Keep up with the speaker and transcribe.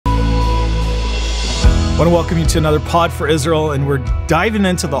I want to welcome you to another Pod for Israel, and we're diving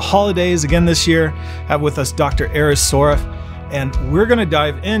into the holidays again this year. Have with us Dr. Erez Soref, and we're going to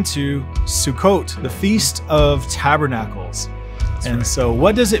dive into Sukkot, the Feast of Tabernacles. So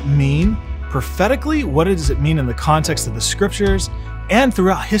what does it mean prophetically? What does it mean in the context of the scriptures and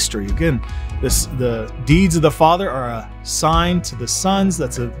throughout history? Again, the deeds of the father are a sign to the sons.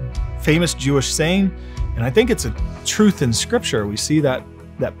 That's a famous Jewish saying, and I think it's a truth in scripture. We see that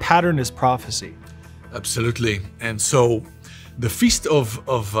pattern is prophecy. Absolutely. And so the Feast of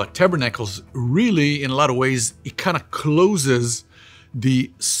Tabernacles really, in a lot of ways, it kind of closes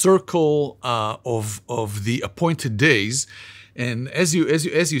the circle of the appointed days. And as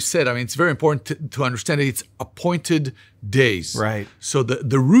you said, I mean, it's very important to understand that it's appointed days. Right. So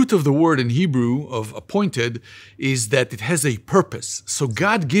the root of the word in Hebrew of appointed is that it has a purpose. So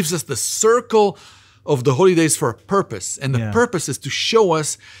God gives us the circle of the holy days for a purpose. And the purpose is to show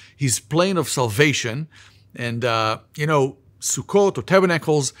us His plan of salvation. And, Sukkot or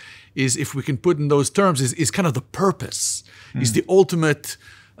Tabernacles is, if we can put in those terms, is kind of the purpose, is the ultimate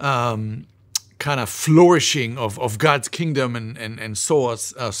kind of flourishing of God's kingdom and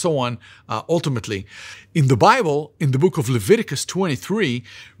so on, ultimately. In the Bible, in the book of Leviticus 23,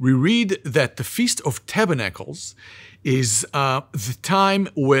 we read that the Feast of Tabernacles is the time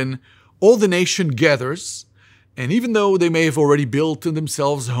when all the nation gathers. And even though they may have already built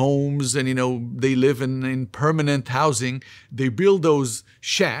themselves homes and, they live in permanent housing, they build those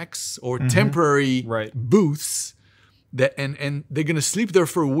shacks or temporary booths and they're going to sleep there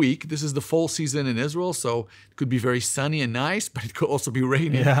for a week. This is the fall season in Israel, so it could be very sunny and nice, but it could also be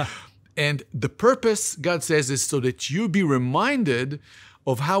rainy. Yeah. And the purpose, God says, is so that you be reminded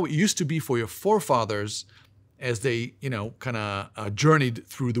of how it used to be for your forefathers as they, kind of journeyed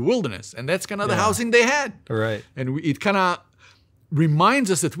through the wilderness. And that's kind of the housing they had. Right. And it kind of reminds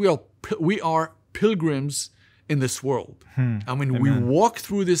us that we are pilgrims in this world. I mean, we walk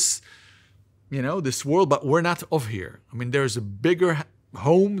through this, this world, but we're not of here. I mean, there's a bigger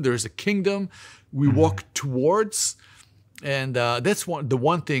home, there's a kingdom we walk towards. And that's the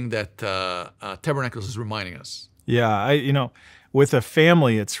one thing that Tabernacles is reminding us. Yeah, with a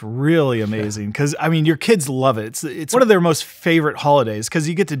family, it's really amazing because, your kids love it. It's one of their most favorite holidays because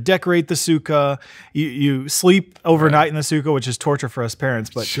you get to decorate the sukkah. You sleep overnight in the sukkah, which is torture for us parents.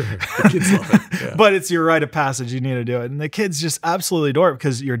 But sure, the kids love it. Yeah. But it's your rite of passage. You need to do it. And the kids just absolutely adore it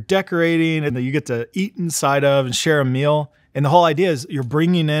because you're decorating and you get to eat inside of and share a meal. And the whole idea is you're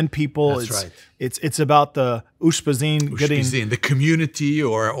bringing in people. That's right. It's about the ushpazin, getting the community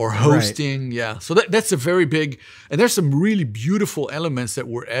or hosting. Right. Yeah. So that's a very big, and there's some really beautiful elements that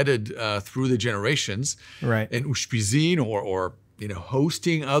were added through the generations. Right. And ushpazin or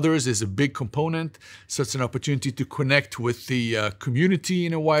hosting others is a big component. So it's an opportunity to connect with the community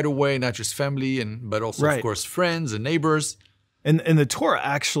in a wider way, not just family but also of course friends and neighbors. And the Torah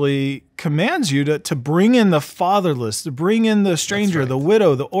actually commands you to bring in the fatherless, to bring in the stranger, the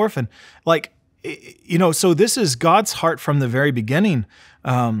widow, the orphan. So this is God's heart from the very beginning.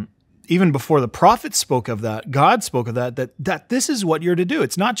 Even before the prophets spoke of that, God spoke of that this is what you're to do.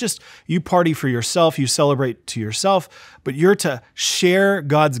 It's not just you party for yourself, you celebrate to yourself, but you're to share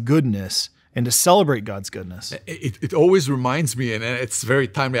God's goodness and to celebrate God's goodness. It always reminds me, and it's very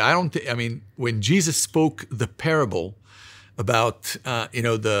timely. When Jesus spoke the parable about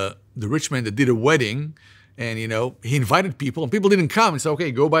the rich man that did a wedding, and he invited people, and people didn't come. He said,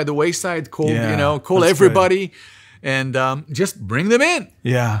 "Okay, go by the wayside, call everybody, great. And just bring them in."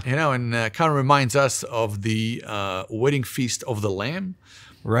 Yeah, and kind of reminds us of the wedding feast of the Lamb,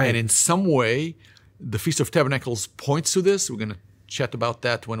 right? And in some way, the Feast of Tabernacles points to this. We're going to chat about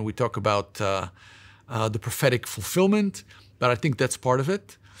that when we talk about the prophetic fulfillment, but I think that's part of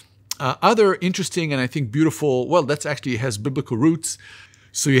it. Other interesting and I think beautiful, that's actually has biblical roots.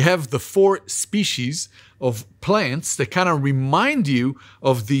 So you have the 4 species of plants that kind of remind you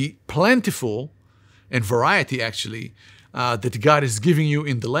of the plentiful and variety actually that God is giving you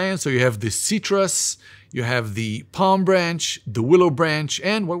in the land. So you have the citrus, you have the palm branch, the willow branch,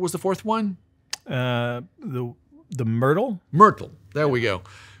 and what was the 4th one? The myrtle? Myrtle, there we go.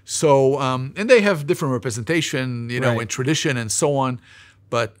 So, and they have different representation, in tradition and so on.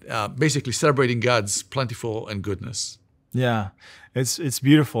 But basically celebrating God's plentiful and goodness. Yeah, it's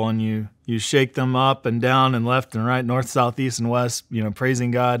beautiful, and you shake them up and down and left and right, north, south, east, and west,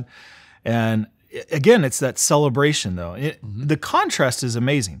 praising God. And again, it's that celebration, though. The contrast is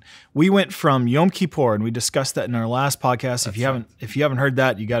amazing. We went from Yom Kippur, and we discussed that in our last podcast. If you haven't heard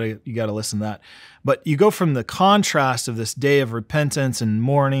that, you gotta listen to that. But you go from the contrast of this day of repentance and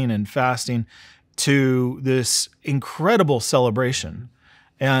mourning and fasting to this incredible celebration.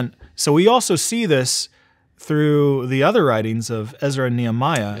 And so we also see this through the other writings of Ezra and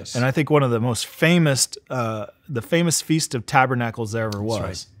Nehemiah, Yes. and I think one of the most famous, the famous Feast of Tabernacles there ever was.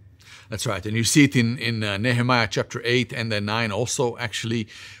 Right. That's right. And you see it in Nehemiah chapter 8 and then 9 also, actually,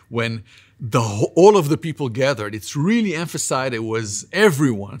 when all of the people gathered. It's really emphasized it was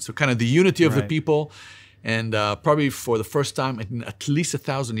everyone. So kind of the unity of the people. And probably for the first time in at least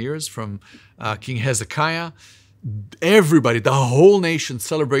 1,000 years from King Hezekiah, everybody, the whole nation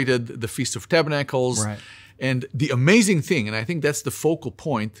celebrated the Feast of Tabernacles. Right. And the amazing thing, and I think that's the focal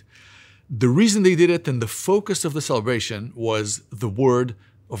point, the reason they did it and the focus of the celebration was the Word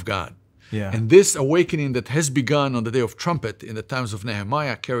of God. Yeah. And this awakening that has begun on the Day of Trumpet in the times of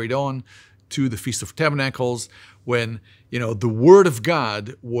Nehemiah carried on to the Feast of Tabernacles when, the Word of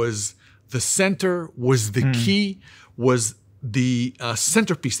God was the center, was the key, was the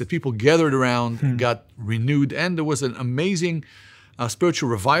centerpiece that people gathered around, got renewed, and there was an amazing spiritual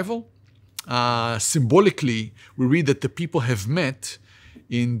revival. Symbolically, we read that the people have met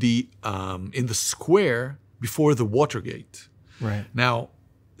in the square before the Watergate. Right. Now,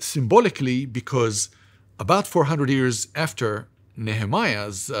 symbolically, because about 400 years after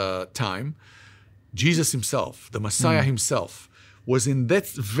Nehemiah's time, Jesus himself, the Messiah himself, was in that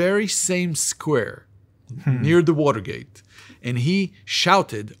very same square near the Watergate. And he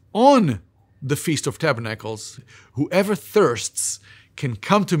shouted on the Feast of Tabernacles, "Whoever thirsts can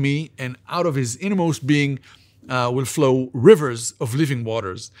come to me, and out of his innermost being will flow rivers of living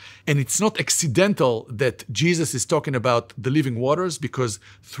waters." And it's not accidental that Jesus is talking about the living waters, because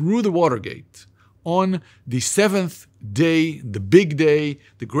through the Watergate, on the seventh day, the big day,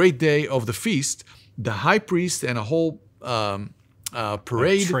 the great day of the feast, the high priest and a whole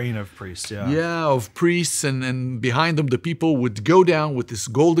parade. A train of priests, yeah. Yeah, of priests, and behind them the people would go down with this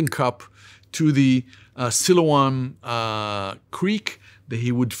golden cup to the Siloam Creek. That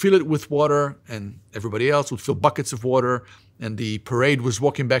he would fill it with water, and everybody else would fill buckets of water, and the parade was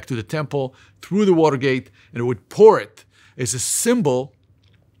walking back to the temple through the Watergate, and it would pour it as a symbol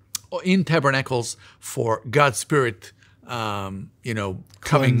in tabernacles for God's Spirit, coming,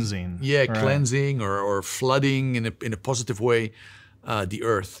 Cleansing. yeah, Right. cleansing or flooding in a positive way the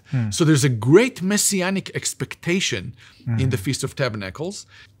earth. So there's a great messianic expectation in the Feast of Tabernacles.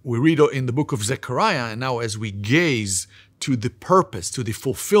 We read in the book of Zechariah, and now as we gaze to the purpose, to the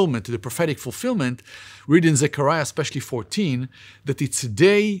fulfillment, to the prophetic fulfillment, read in Zechariah, especially 14, that it's a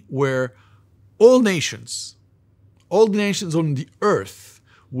day where all the nations on the earth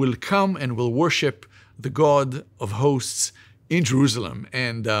will come and will worship the God of hosts in Jerusalem.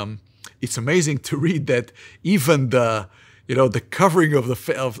 And it's amazing to read that even the covering of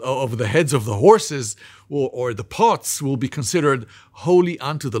the heads of the horses or the pots will be considered holy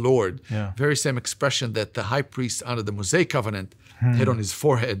unto the Lord. Yeah. Very same expression that the high priest under the Mosaic covenant had on his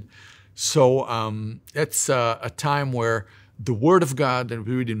forehead. So it's a time where the Word of God, and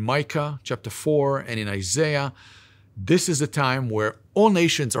we read in Micah chapter 4 and in Isaiah, this is a time where all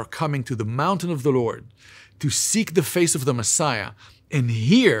nations are coming to the mountain of the Lord to seek the face of the Messiah and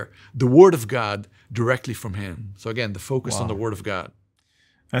hear the Word of God directly from Him. So again, the focus on the Word of God.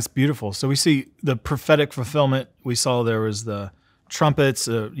 That's beautiful. So we see the prophetic fulfillment. We saw there was the trumpets,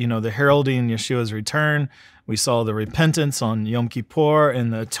 the heralding Yeshua's return. We saw the repentance on Yom Kippur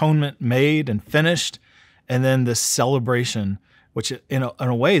and the atonement made and finished. And then the celebration, which in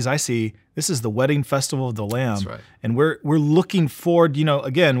a ways I see this is the wedding festival of the Lamb. That's right. And we're looking forward,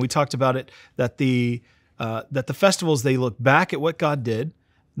 again, we talked about it, that the festivals, they look back at what God did.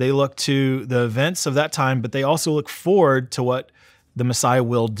 They look to the events of that time, but they also look forward to what the Messiah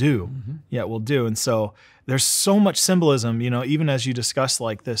will do. Yeah, will do. And so there's so much symbolism, even as you discuss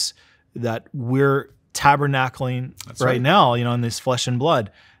like this, that we're tabernacling right now, in this flesh and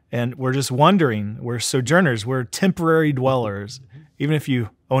blood. And we're just wondering, we're sojourners, we're temporary dwellers. Even if you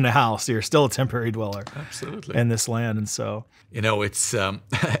own a house, you're still a temporary dweller. Absolutely. In this land. And so, it's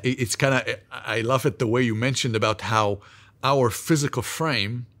it's kind of, I love it the way you mentioned about how our physical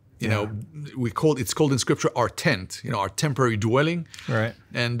frame, it's called in Scripture our tent, our temporary dwelling. Right.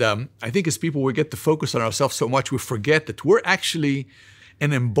 And I think as people, we get to focus on ourselves so much, we forget that we're actually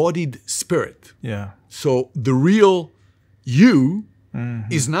an embodied spirit. Yeah. So the real you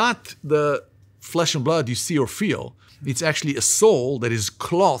is not the flesh and blood you see or feel. It's actually a soul that is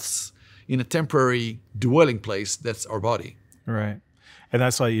clothed in a temporary dwelling place. That's our body. Right. And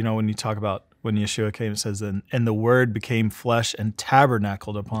that's why, when you talk about when Yeshua came, it says, and the Word became flesh and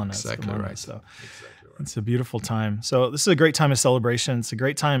tabernacled upon us. Exactly right. So it's a beautiful time. So this is a great time of celebration. It's a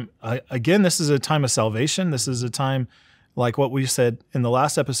great time. Again, this is a time of salvation. This is a time, like what we said in the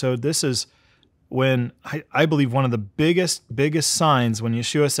last episode, this is when I believe one of the biggest signs when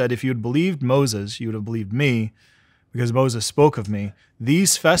Yeshua said, if you had believed Moses, you would have believed me, because Moses spoke of me.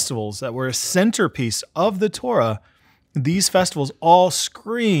 These festivals that were a centerpiece of the Torah, these festivals all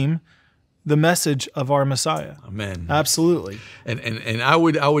scream the message of our Messiah. Amen. Absolutely. And I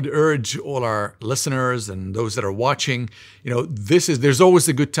would urge all our listeners and those that are watching, there's always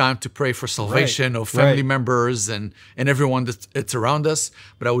a good time to pray for salvation of family members and everyone that's around us.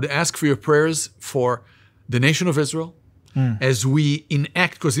 But I would ask for your prayers for the nation of Israel as we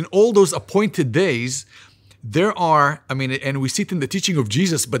enact, because in all those appointed days, there are, and we see it in the teaching of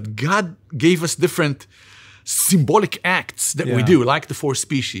Jesus, but God gave us different symbolic acts that we do, like the 4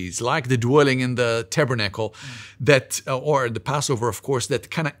 species, like the dwelling in the tabernacle, that or the Passover, of course,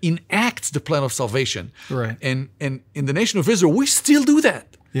 that kind of enacts the plan of salvation. Right. And in the nation of Israel, we still do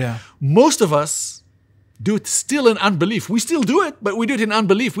that. Yeah. Most of us do it still in unbelief. We still do it, but we do it in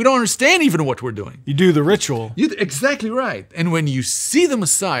unbelief. We don't understand even what we're doing. You do the ritual. Exactly right. And when you see the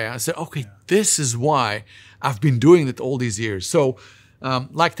Messiah, I say, okay, this is why I've been doing it all these years. So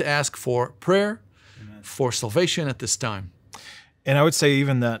like to ask for prayer, for salvation at this time. And I would say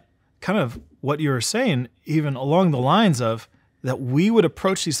even that kind of what you were saying, even along the lines of that we would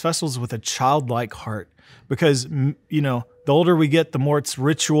approach these festivals with a childlike heart, because, the older we get, the more it's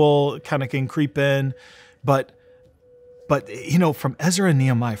ritual kind of can creep in. But from Ezra and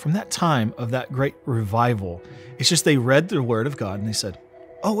Nehemiah, from that time of that great revival, it's just they read the word of God and they said,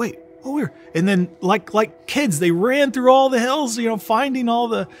 oh, wait, and then like kids, they ran through all the hills, finding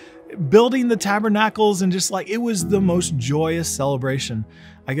building the tabernacles, and just it was the most joyous celebration.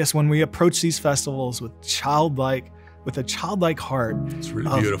 I guess when we approach these festivals with a childlike heart. It's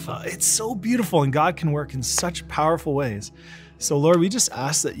really beautiful. It's so beautiful, and God can work in such powerful ways. So Lord, we just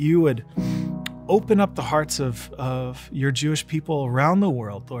ask that you would open up the hearts of your Jewish people around the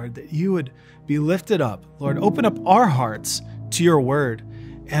world, Lord, that you would be lifted up. Lord, open up our hearts to your word.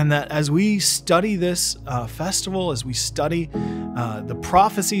 And that as we study this festival, as we study the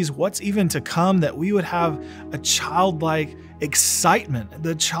prophecies, what's even to come, that we would have a childlike excitement,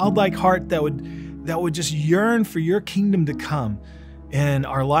 the childlike heart that would just yearn for your kingdom to come in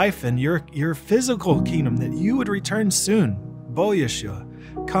our life and your physical kingdom, that you would return soon. Bo Yeshua,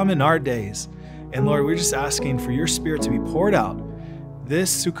 come in our days. And Lord, we're just asking for your Spirit to be poured out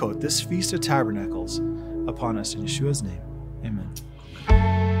this Sukkot, this Feast of Tabernacles, upon us in Yeshua's name. Amen.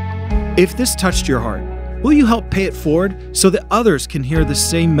 If this touched your heart, will you help pay it forward so that others can hear the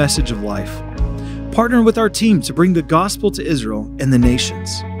same message of life? Partner with our team to bring the gospel to Israel and the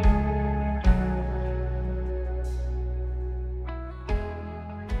nations.